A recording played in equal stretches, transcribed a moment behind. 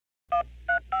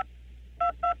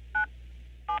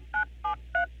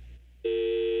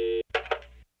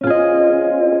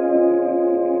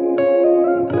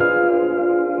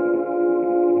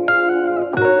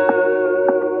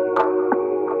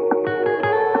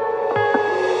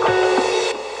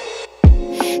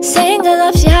생각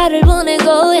없이 하루를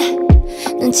보내고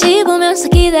눈치 보면서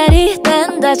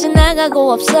기다리다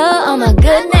지나가고 없어. Oh my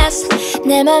goodness,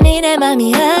 내 맘이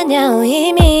아냐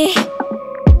이미.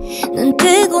 눈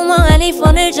뜨고 멍하니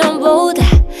폰을 좀 보다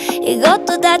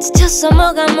이것도 다 지쳤어.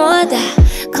 뭐가 뭐다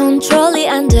컨트롤이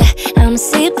안 돼. I'm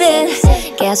sleeping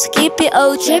계속 깊이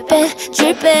dripping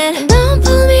dripping. Don't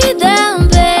pull me down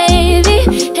baby.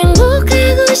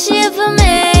 행복하고 싶어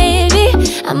maybe.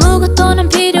 아무것도는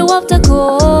필요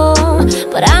없다고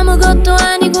but 아무것도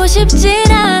아니고 싶진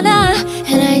않아.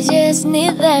 And I just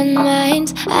need that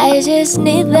mind. I just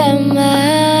need that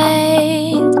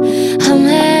mind.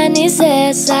 험한 이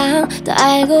세상 더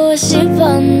알고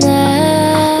싶어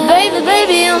나. Baby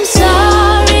baby I'm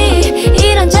sorry.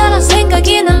 이런저런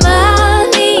생각이 난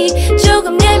많이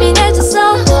조금 예민해졌어.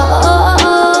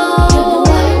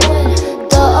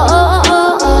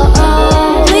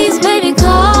 Please baby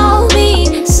call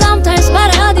me. Sometimes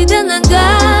말해 어디든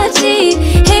나가지.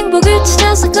 행복을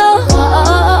찾아서 go.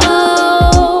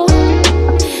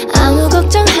 아무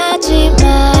걱정하지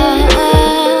마.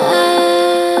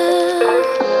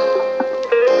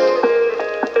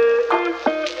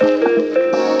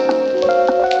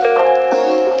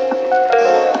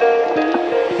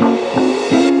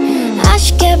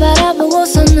 아쉽게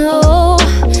바라보고서 no.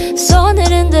 손을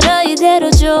흔들어 이대로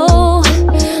줘.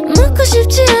 묻고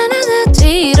싶지 않아 나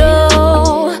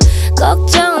뒤로.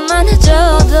 걱정만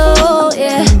해줘도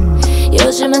yeah.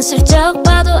 요즘은 슬쩍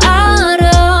봐도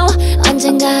알아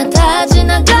언젠가 다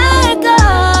지나갈걸.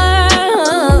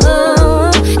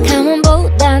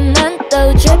 가문보다 난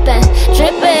또 dripping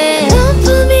dripping. Don't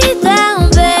put me down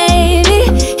baby.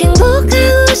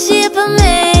 행복하고 싶어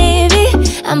maybe.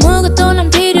 아무것도 난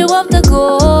필요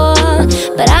없다고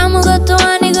but 아무것도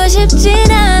아니고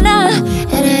싶진 않아.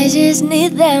 And I just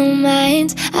need that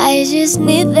mind. I just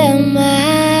need that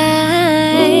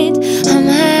mind.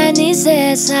 험한 이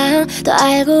세상 더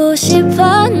알고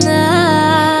싶어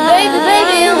나. Baby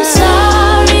baby I'm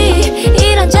sorry.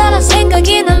 이런저런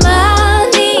생각이 난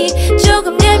많이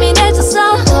조금 예민해졌어.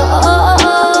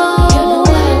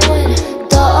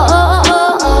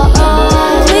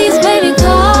 Please baby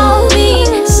call me.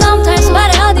 Sometimes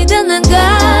말해 어디든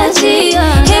나가지.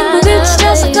 행복을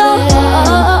찾아서 go.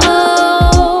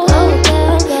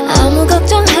 아무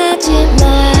걱정하지 마.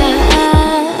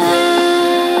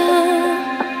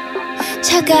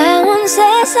 차가운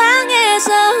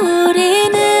세상에서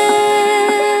우리는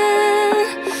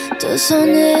두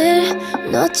손을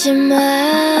놓지 마.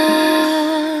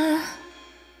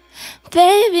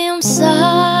 Baby I'm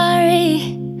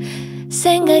sorry.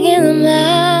 생각이 너무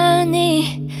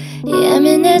많이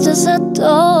예민해져서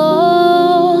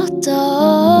또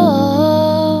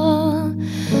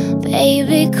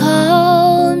Baby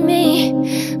call me.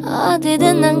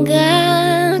 어디든 난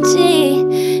가지.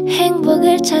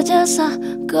 행복을 찾아서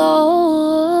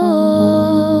go.